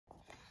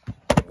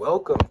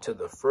welcome to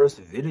the first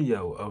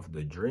video of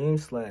the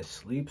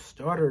Dream/Sleep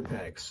Starter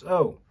Pack.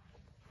 So,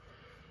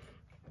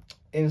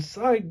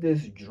 inside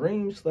this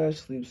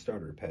Dream/Sleep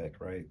Starter Pack,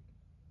 right,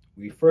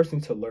 we first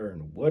need to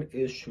learn what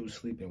is true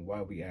sleep and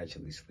why we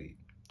actually sleep.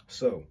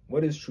 So,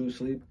 what is true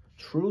sleep?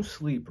 True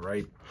sleep,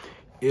 right,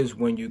 is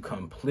when you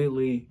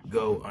completely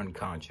go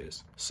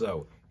unconscious.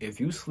 So, if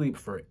you sleep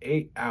for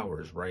 8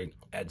 hours, right,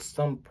 at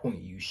some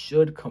point you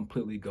should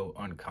completely go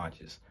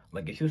unconscious.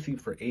 Like if you sleep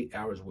for 8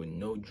 hours with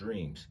no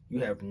dreams, you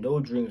have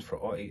no dreams for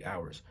all 8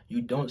 hours.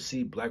 You don't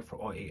see black for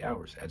all 8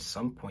 hours. At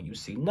some point you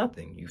see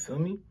nothing. You feel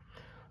me?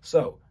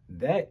 So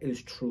that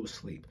is true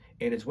sleep.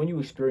 And it's when you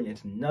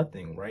experience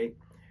nothing, right,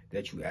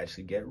 that you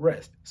actually get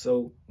rest.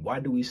 So why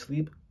do we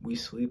sleep? We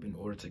sleep in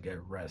order to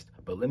get rest.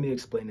 But let me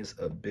explain this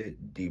a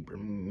bit deeper.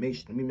 Let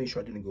me make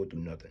sure I didn't go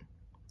through nothing.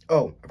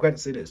 Oh, I forgot to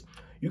say this.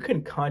 You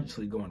can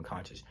consciously go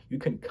unconscious. You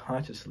can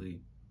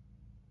consciously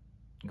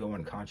go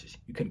unconscious.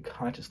 You can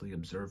consciously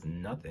observe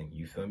nothing.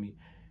 You feel me?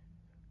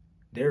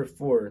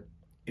 Therefore,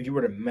 if you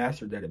were to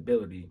master that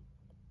ability,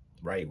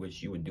 right,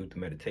 which you would do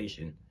through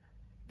meditation,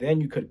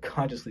 then you could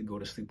consciously go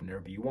to sleep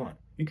whenever you want.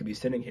 You could be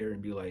sitting here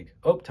and be like,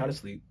 oh, time to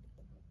sleep.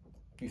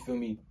 You feel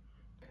me?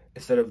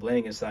 Instead of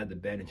laying inside the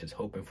bed and just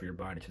hoping for your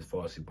body to just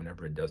fall asleep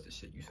whenever it does this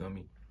shit. You feel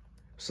me?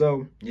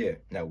 So, yeah.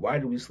 Now, why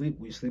do we sleep?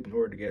 We sleep in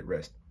order to get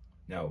rest.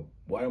 Now,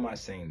 why am I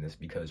saying this?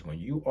 Because when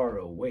you are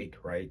awake,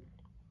 right,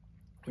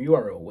 when you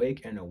are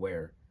awake and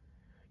aware,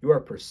 you are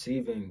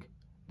perceiving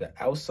the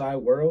outside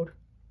world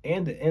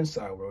and the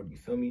inside world, you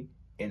feel me?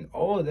 And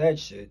all of that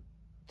shit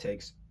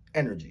takes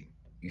energy.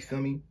 You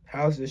feel me?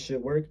 How does this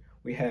shit work?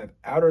 We have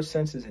outer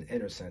senses and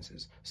inner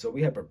senses. So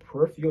we have a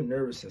peripheral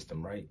nervous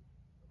system, right?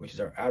 Which is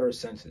our outer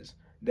senses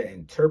that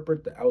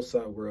interpret the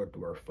outside world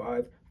through our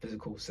 5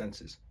 physical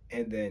senses.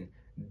 And then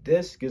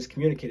this gets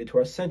communicated to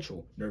our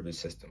central nervous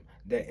system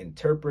that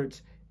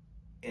interprets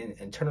and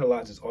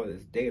internalizes all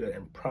this data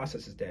and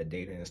processes that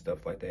data and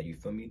stuff like that. You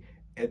feel me?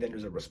 And then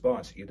there's a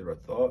response, either a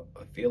thought,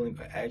 a feeling,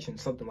 an action,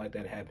 something like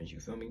that happens. You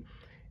feel me?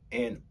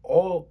 And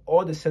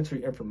all the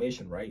sensory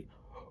information, right,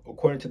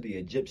 according to the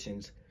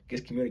Egyptians,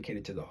 gets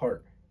communicated to the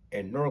heart.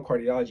 And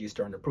neurocardiology is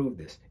starting to prove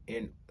this.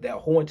 And that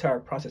whole entire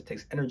process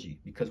takes energy,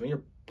 because when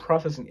you're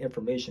processing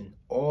information,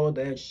 all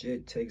that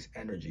shit takes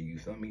energy. You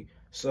feel me?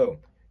 So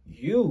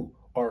you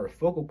are a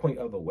focal point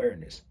of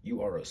awareness.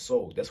 You are a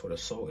soul. That's what a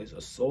soul is.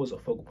 A soul is a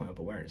focal point of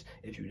awareness.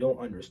 If you don't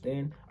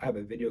understand, I have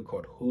a video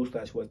called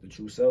Who/What's the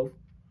True Self.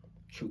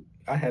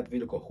 I have a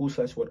video called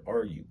Who/What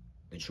Are You?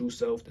 The true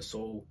self, the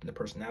soul, and the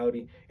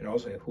personality. And I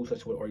also have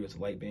Who/What Are You as a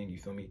light being. You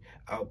feel me?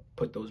 I'll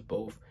put those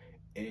both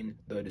in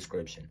the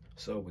description.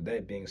 So with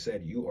that being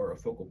said, you are a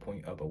focal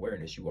point of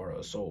awareness. You are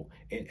a soul,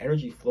 and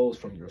energy flows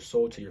from your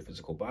soul to your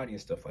physical body and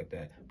stuff like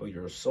that. But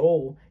your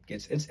soul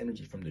gets its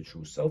energy from the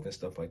true self and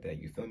stuff like that.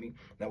 You feel me?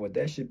 Now with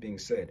that shit being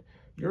said,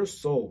 your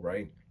soul,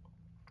 right,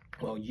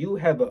 well, you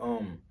have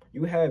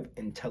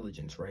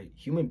intelligence, right?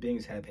 Human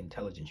beings have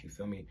intelligence. You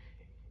feel me?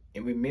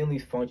 And we mainly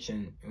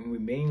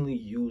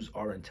use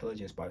our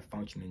intelligence by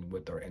functioning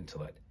with our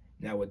intellect.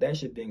 Now with that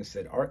shit being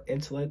said, our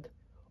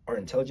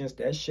intelligence,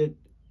 that shit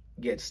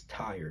gets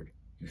tired.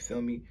 You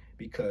feel me?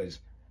 Because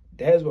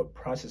that is what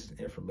processes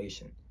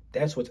information.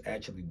 That's what's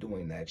actually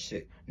doing that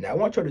shit. Now I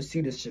want y'all to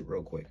see this shit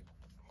real quick.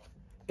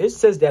 It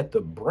says that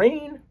the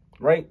brain,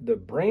 right, the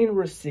brain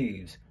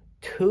receives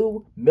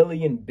 2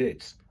 million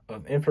bits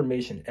of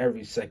information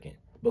every second,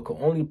 but can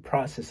only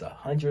process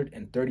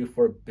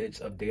 134 bits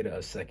of data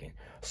a second.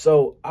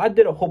 So I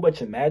did a whole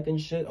bunch of math and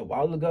shit a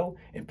while ago,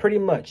 and pretty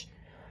much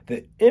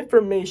the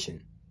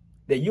information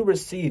that you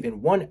receive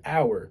in 1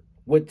 hour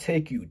would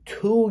take you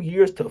 2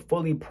 years to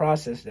fully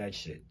process that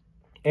shit.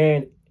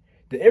 And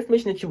the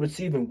information that you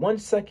receive in 1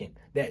 second,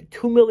 that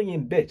 2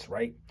 million bits,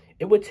 right,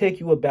 it would take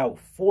you about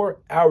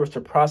 4 hours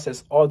to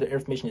process all the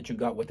information that you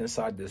got with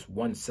inside this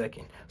 1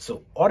 second.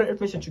 So all the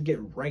information that you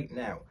get right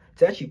now,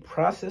 to actually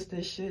process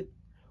this shit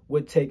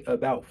would take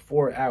about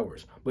 4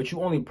 hours, but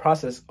you only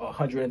process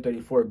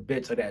 134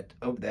 bits of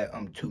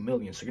that 2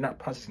 million. So you're not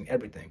processing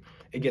everything.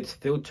 It gets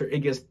filtered. It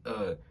gets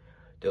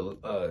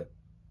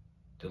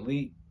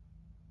delete,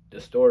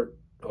 distort,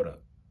 hold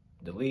up,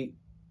 delete,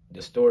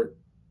 distort,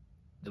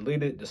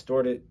 deleted,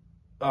 distorted.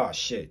 Ah,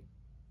 shit.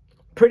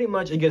 Pretty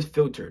much it gets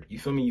filtered. You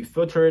feel me? You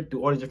filter it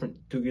through all the different,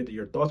 through either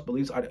your thoughts,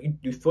 beliefs.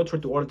 You filter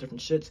it through all the different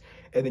shits,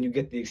 and then you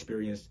get the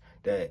experience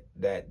that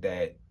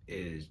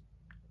is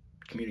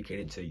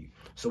communicated to you.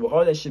 So with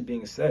all that shit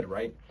being said,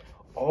 right,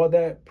 all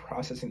that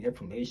processing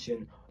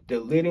information,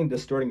 deleting,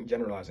 distorting,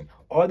 generalizing,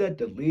 all that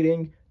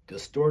deleting,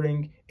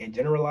 distorting, and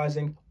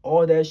generalizing,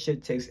 all that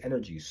shit takes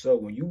energy. So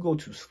when you go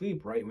to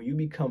sleep, right, when you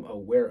become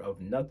aware of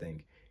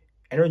nothing,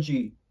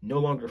 energy no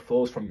longer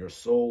flows from your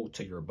soul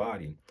to your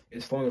body.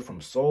 It's flowing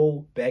from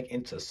soul back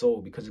into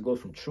soul, because it goes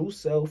from true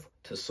self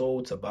to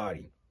soul to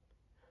body.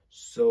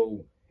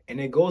 So, and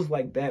it goes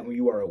like that when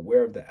you are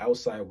aware of the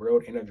outside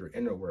world and of your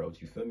inner world.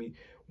 You feel me?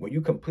 When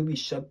you completely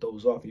shut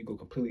those off and you go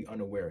completely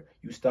unaware,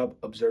 you stop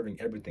observing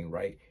everything,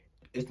 right?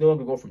 it's no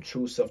longer going from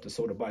true self to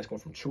soul to body. It's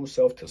going from true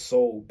self to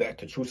soul, back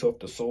to true self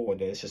to soul,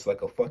 and then it's just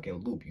like a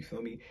fucking loop, you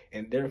feel me?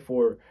 And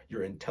therefore,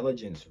 your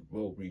intelligence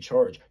will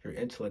recharge, your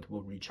intellect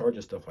will recharge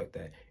and stuff like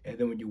that. And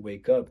then when you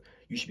wake up,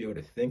 you should be able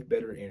to think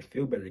better and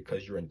feel better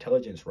because your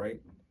intelligence, right,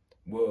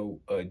 will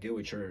deal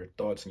with your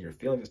thoughts and your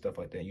feelings and stuff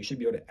like that. You should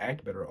be able to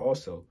act better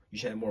also. You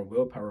should have more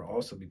willpower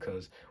also,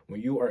 because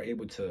when you are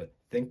able to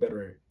think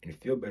better and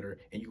feel better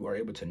and you are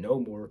able to know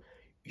more,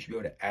 you should be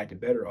able to act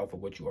better off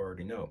of what you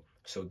already know.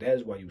 So that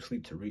is why you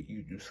sleep, to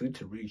you sleep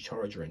to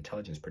recharge your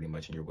intelligence pretty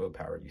much and your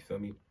willpower, you feel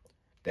me?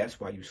 That's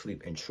why you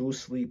sleep. And true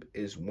sleep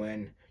is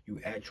when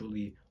you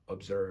actually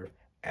observe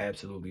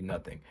absolutely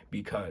nothing,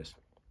 because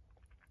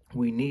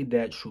we need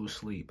that true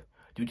sleep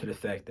due to the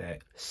fact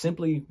that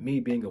simply me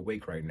being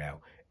awake right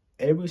now,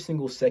 every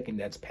single second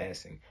that's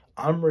passing,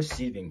 I'm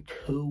receiving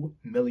 2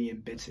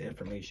 million bits of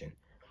information,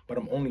 but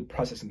I'm only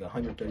processing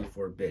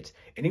 134 bits.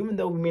 And even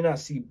though we may not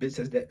see bits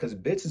as that, because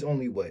bits is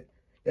only what?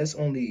 That's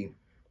only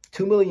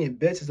 2 million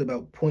bits is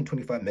about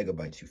 0.25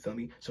 megabytes, you feel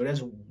me? So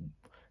that's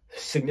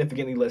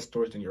significantly less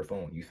storage than your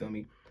phone, you feel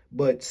me?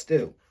 But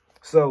still,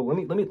 so let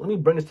me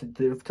bring this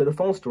to the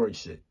phone storage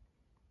shit.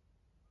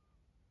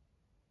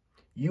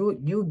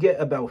 You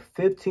get about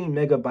 15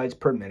 megabytes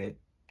per minute,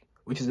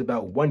 which is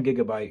about 1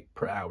 gigabyte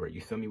per hour, you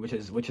feel me? Which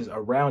is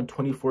around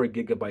 24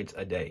 gigabytes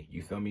a day,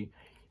 you feel me?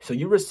 So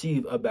you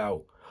receive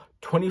about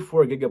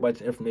 24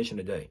 gigabytes of information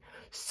a day.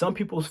 Some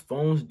people's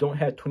phones don't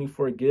have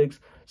 24 gigs.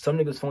 Some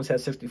niggas' phones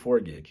have 64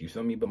 gigs, you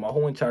feel me? But my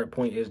whole entire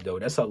point is, though,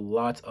 that's a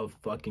lot of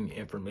fucking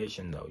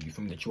information, though, you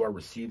feel me, that you are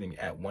receiving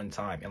at one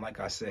time. And like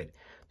I said,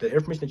 the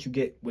information that you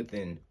get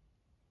within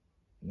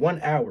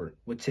 1 hour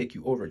would take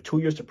you over 2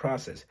 years to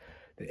process.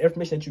 The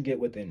information that you get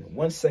within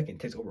 1 second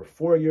takes over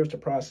 4 years to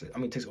process. I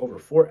mean, it takes over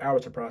 4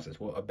 hours to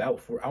process. Well, about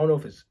 4. I don't know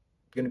if it's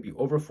going to be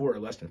over 4 or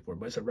less than 4,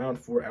 but it's around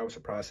 4 hours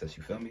to process,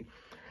 you feel me?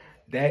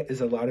 That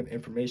is a lot of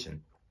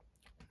information.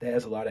 That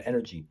is a lot of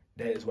energy.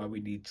 That is why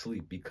we need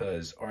sleep,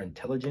 because our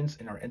intelligence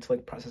and our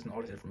intellect processing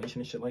all this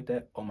information and shit like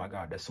that, oh my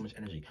God, that's so much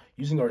energy.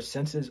 Using our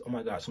senses, oh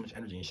my God, so much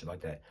energy and shit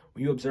like that.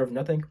 When you observe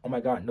nothing, oh my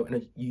God, no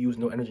energy, you use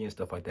no energy and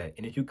stuff like that.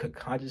 And if you could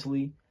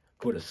consciously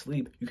go to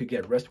sleep, you could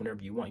get rest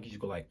whenever you want. You could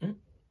just go like,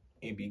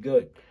 and be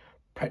good.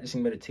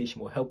 Practicing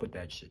meditation will help with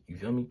that shit, you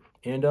feel me?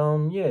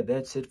 And yeah,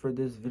 that's it for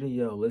this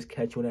video. Let's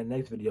catch you in that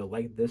next video.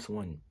 Like this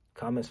one,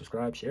 comment,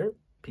 subscribe, share.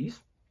 Peace.